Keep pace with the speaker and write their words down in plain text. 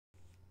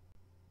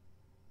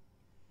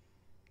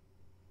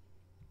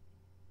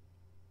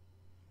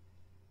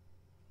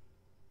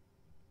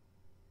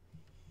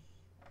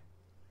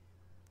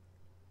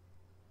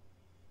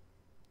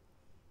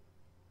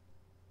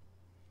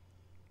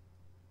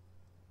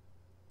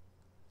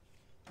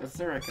That's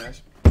the right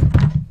cash.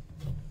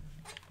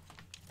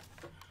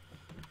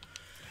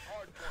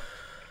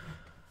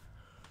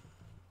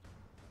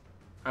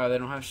 Oh, they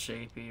don't have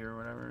Shapey or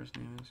whatever his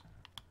name is.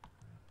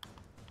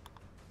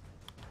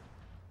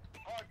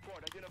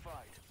 Hardpoint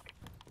identified.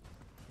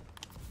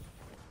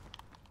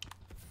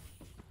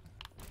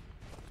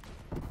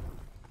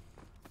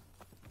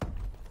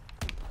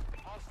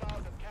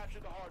 Hostiles have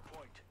captured the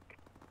hardpoint.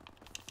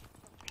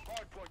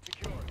 Hardpoint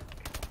secured.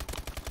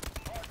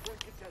 Hardpoint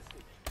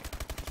contested.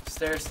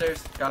 Stairs,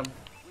 stairs. Got him.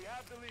 We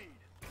have the lead.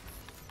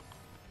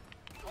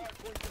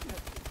 Hardpoint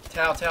contested.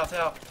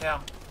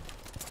 Towel.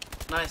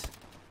 Nice.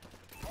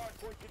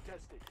 Hardpoint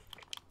contested.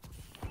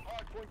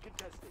 Hardpoint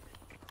contested.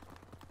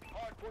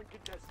 Hardpoint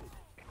contested.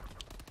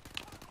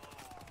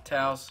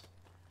 Towels.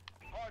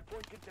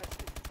 Hardpoint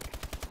contested.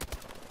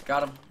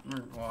 Got him.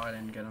 Well, I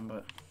didn't get him,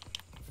 but.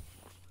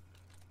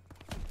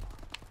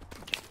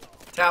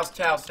 Towels.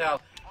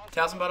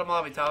 Towels in bottom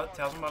lobby.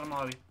 Towels in bottom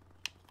lobby.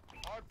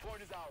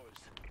 Hardpoint is ours.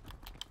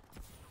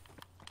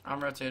 I'm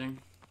rotating.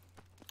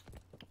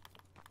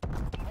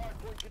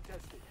 Hardpoint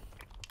contested.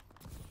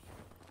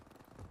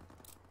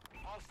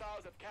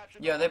 Hostiles have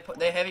captured. Yeah,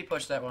 they heavy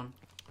pushed that one.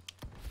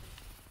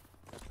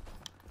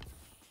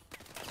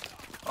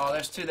 Oh,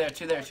 there's two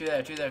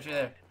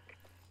there.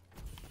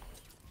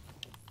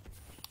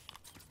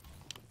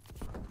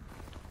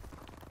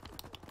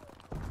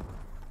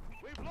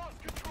 We've lost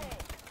control.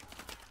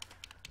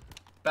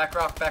 Back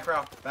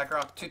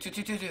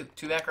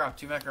rock.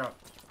 Two back rock.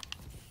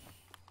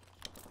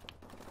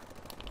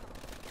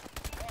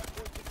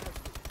 Hardpoint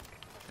contested.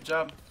 Good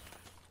job.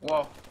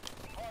 Wall.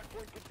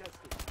 Hardpoint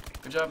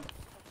contested. Good job.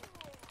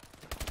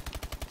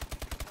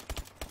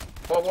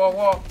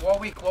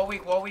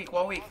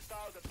 Wall weak.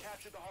 Hostiles have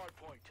captured the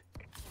hardpoint.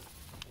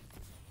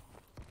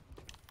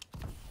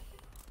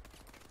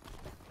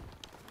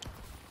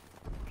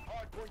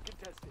 Hardpoint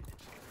contested.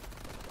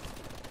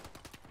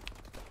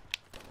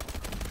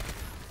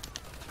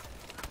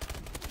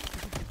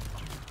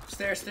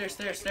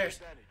 Stairs.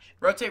 Advantage.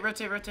 Rotate.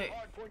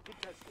 Hardpoint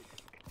contested.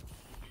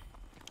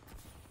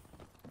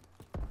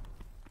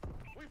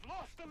 We've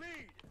lost the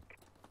lead.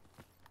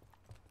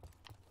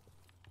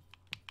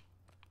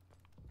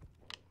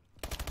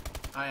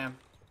 I am.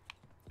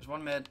 There's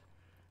one mid.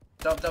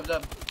 Dub.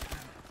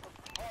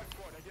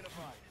 Hardpoint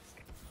identified.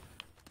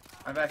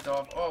 I backed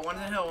off. Oh, one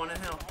in the hill.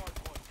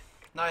 Hardpoint.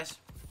 Nice.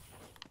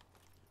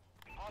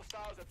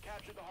 Hostiles have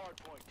captured the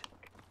hardpoint.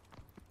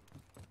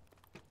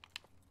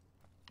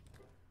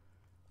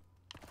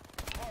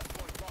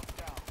 Hardpoint locked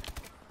down.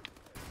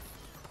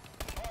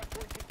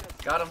 Hardpoint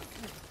contested. Got him.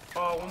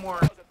 Oh, one more.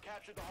 Hostiles have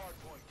captured the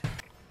hardpoint.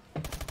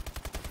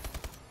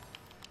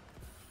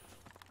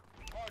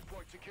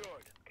 Hardpoint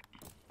secured.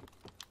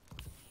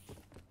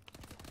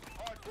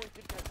 Hardpoint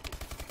contested.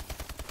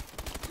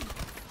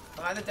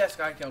 Behind the desk,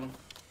 I killed him.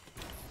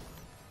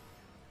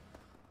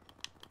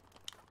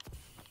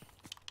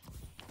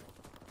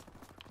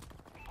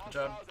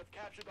 job. Hostiles have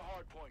captured the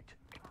hardpoint.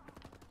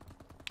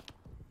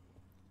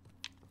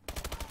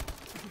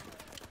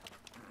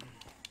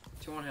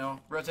 Two on hill.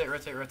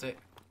 Rotate.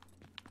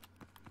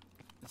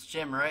 It's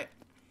Jim, right?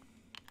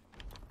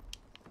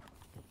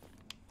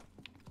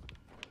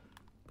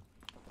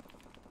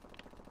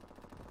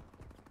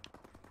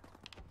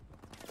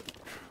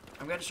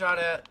 I'm getting shot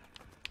at.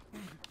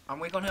 I'm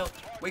weak on hill.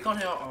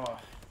 Oh,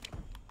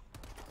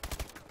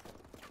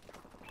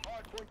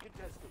 Hardpoint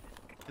contested.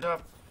 good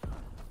job.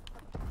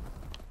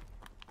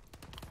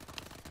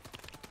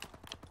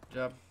 Good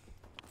job.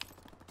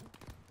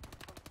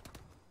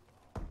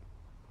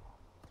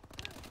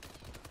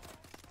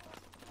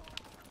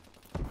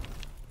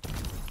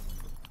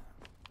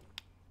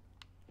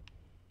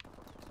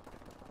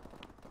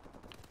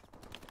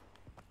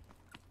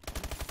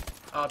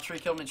 Oh, tree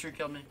killed me.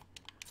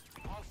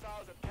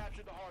 Hostiles have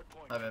captured the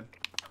hardpoint. My bad.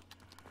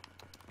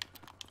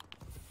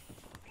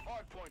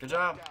 Hardpoint Good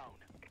job. locked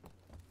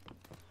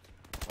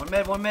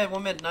down.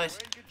 One mid. Nice.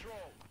 We're in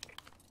control.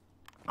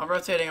 I'm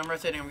rotating. I'm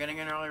getting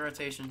an early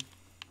rotation.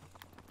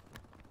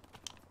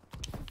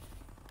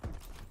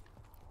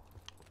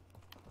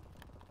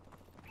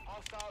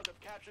 Hostiles have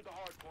captured the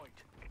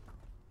hardpoint.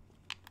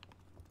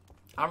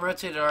 I'm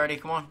rotated already.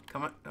 Come on.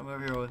 Come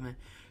over here with me.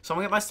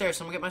 Someone get my stairs.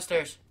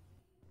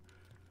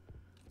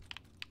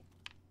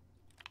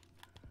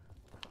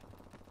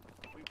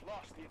 We've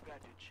lost the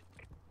advantage.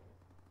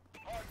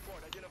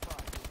 Hardpoint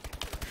identified.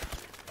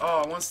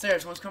 Oh, one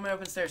stairs. One's coming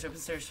open stairs.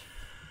 Hardpoint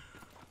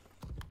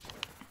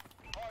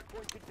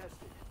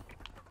contested.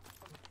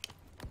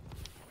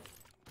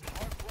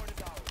 Hardpoint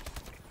is ours.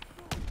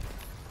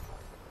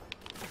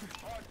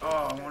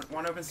 Oh,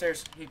 one open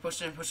stairs. He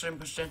pushed in.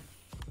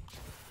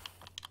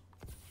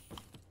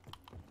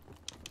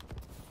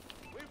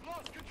 We've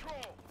lost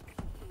control.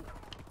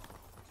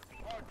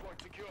 Hardpoint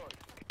secured.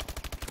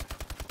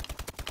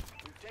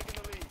 We've taken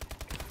the lead.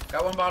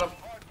 Got one bottom.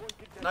 Hardpoint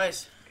contested.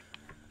 Nice.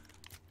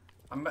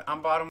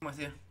 I'm bottom with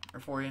you. Or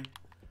for you.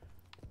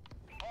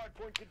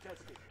 Hardpoint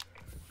contested.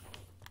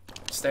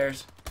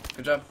 Stairs.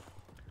 Good job.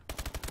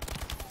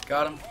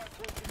 Got him.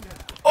 Hardpoint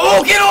contested.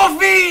 Oh, get off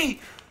me!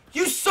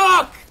 You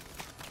suck!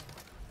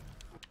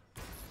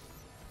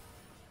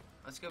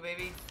 Let's go,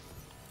 baby.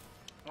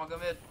 Come on, go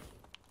mid.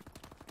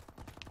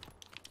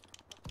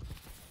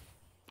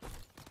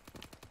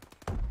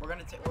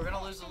 We're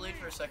gonna lose the lead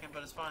for a second,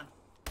 but it's fine.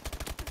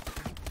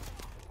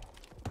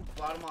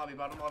 Bottom lobby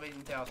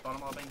and towers,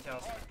 bottom lobby and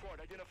towers.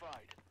 Hardpoint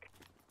identified.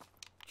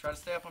 Try to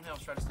stay up on hill,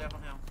 try to stay up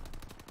on hill.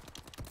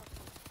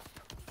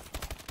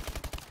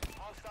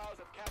 Hostiles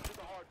have captured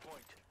the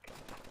hardpoint.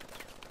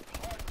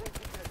 Hardpoint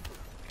contested.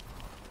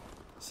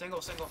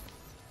 Single.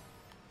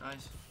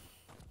 Nice.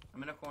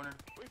 I'm in a corner.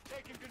 We've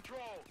taken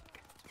control.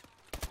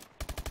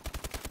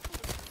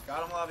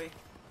 Got him, lobby.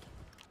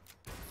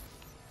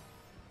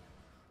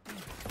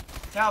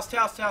 Towers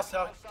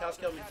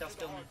killed me, Towers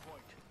killed me.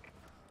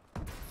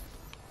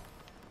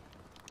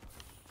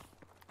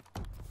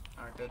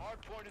 Alright, good.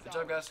 Good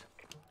job, guys.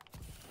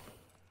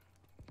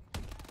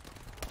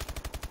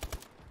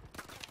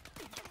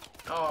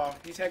 Oh,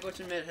 he's head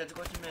glitching mid.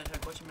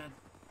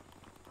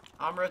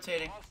 I'm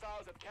rotating.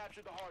 Hostiles have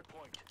captured the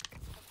hardpoint.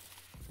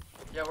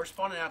 Yeah, we're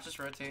spawning out, just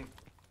rotate.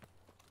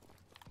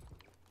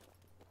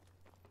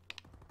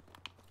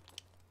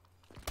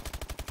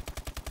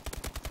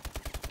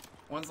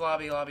 One's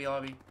lobby.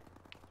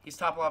 He's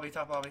top lobby.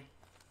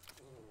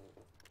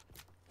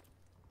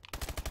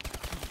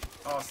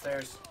 Oh,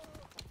 stairs.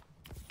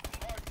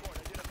 Hardpoint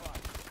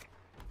identified.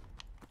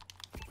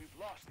 We've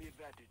lost the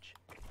advantage.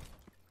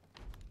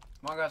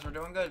 Come on, guys, we're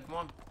doing good. Come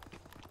on.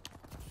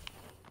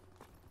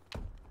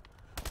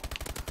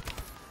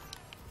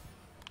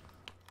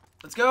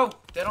 Let's go.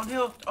 Dead on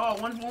hill.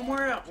 Oh, one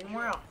more out.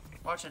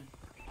 Watching.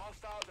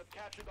 Hostiles have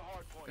captured the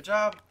hardpoint. Good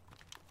job.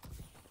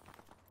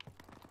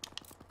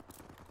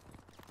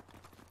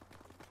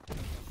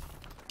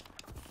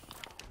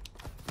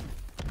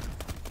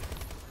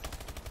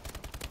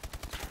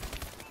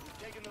 We've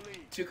taken the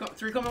lead.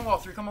 Three coming wall.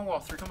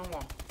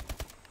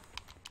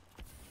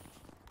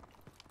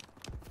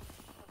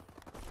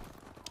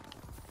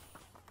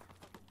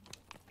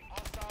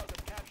 Hostiles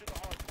have captured the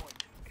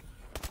hardpoint.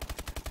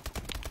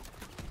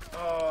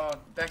 Oh,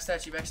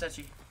 backstat you.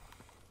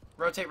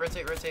 Rotate.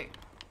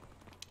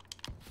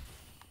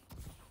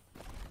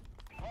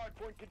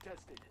 Hardpoint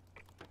contested.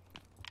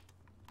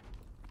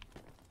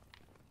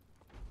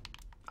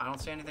 I don't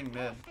see anything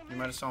mid. You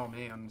might have saw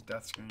me on the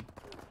death screen.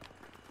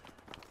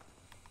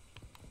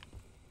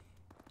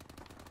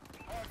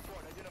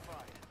 Hardpoint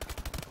identified.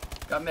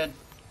 Got mid.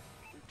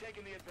 We've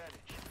taken the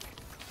advantage.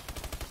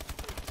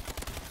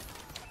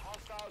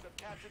 Hostiles have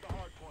captured the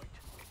hardpoint.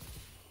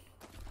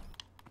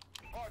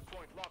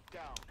 Hardpoint locked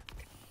down.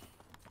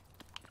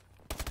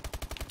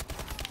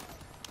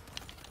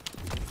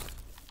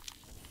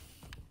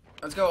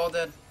 Let's go, all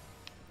dead.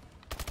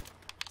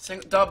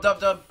 Dub.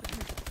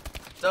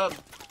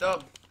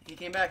 He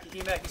came back.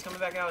 He's coming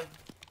back alley.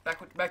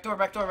 Back door.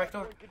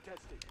 Hardpoint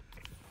contested.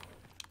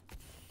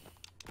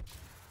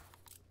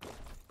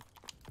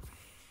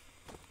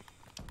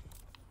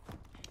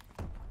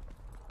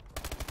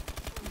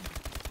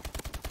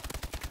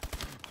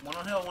 One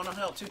on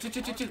hill. Two.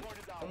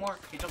 One more.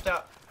 He jumped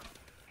out.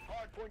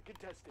 Hardpoint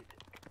contested.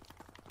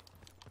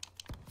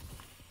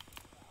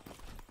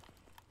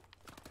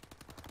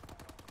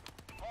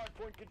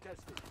 Hardpoint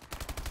contested.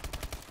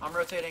 I'm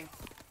rotating.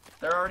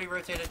 They're already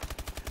rotated.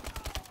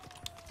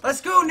 Let's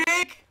go,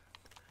 Nick!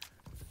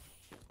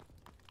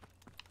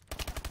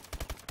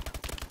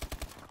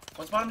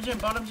 One's bottom gym.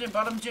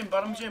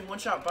 One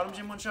shot.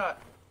 Hostiles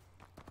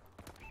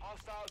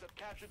have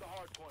captured the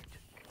hardpoint.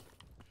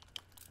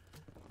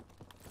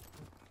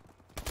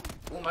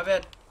 Oh, my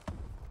bad.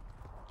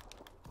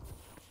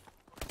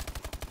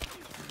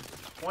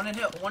 One in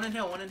hill. Only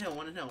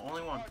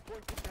one.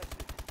 Hardpoint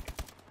contested.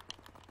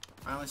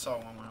 I only saw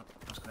one up.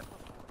 That's good.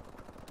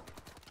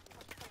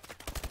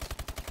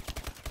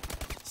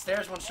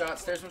 Stairs one shot.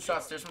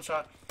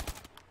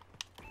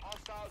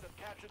 Hostiles have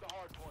captured the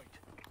hardpoint.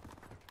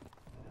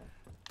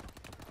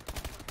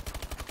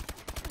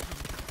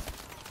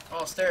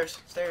 Oh, stairs.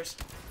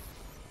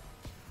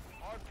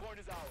 Hardpoint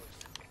is ours.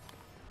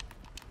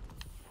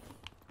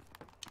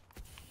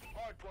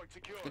 Hardpoint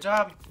secure. Good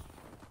job.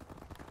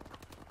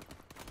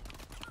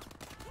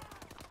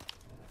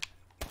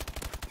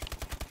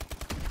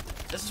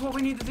 This is what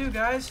we need to do,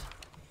 guys.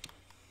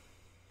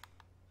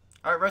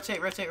 All right, rotate.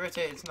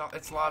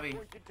 It's lobby.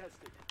 Hardpoint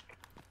contested.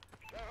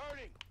 They're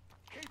hurting.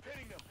 Keep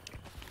hitting them.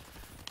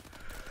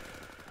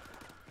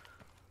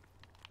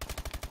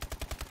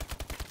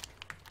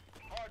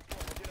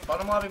 Hardpoint identified.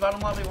 Bottom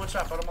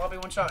lobby,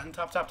 one shot, and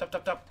top.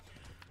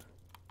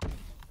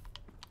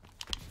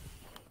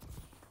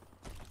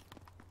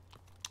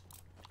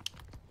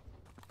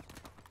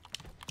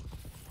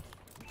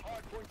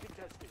 Hardpoint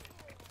contested.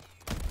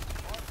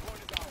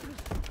 Hardpoint is ours.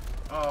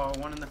 Oh,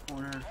 one in the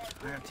corner.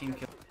 I have team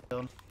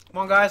killed.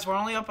 Come on, guys, we're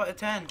only up at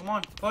 10. Come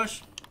on,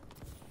 push.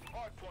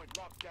 Hardpoint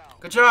locked down.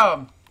 Good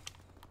job.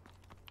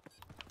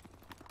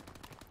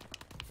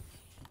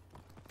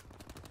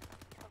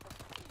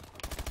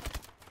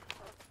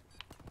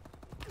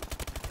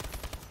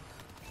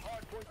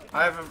 Hardpoint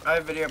I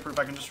have video proof.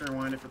 I can just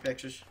rewind it for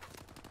pictures.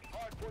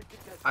 Hardpoint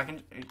I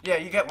can. Yeah,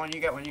 you get one. You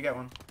get one. You get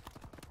one.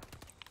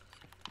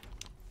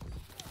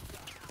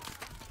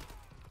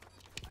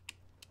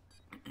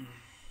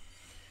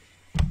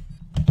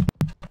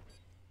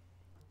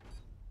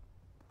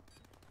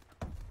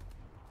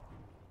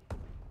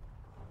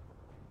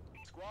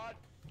 Squad,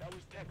 that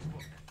was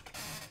textbook.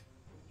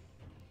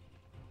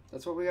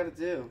 That's what we gotta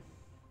do.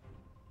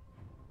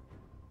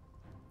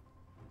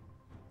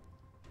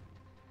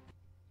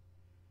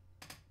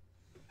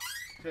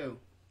 Who?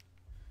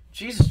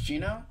 Jesus,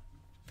 Gino.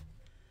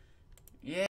 Yeah.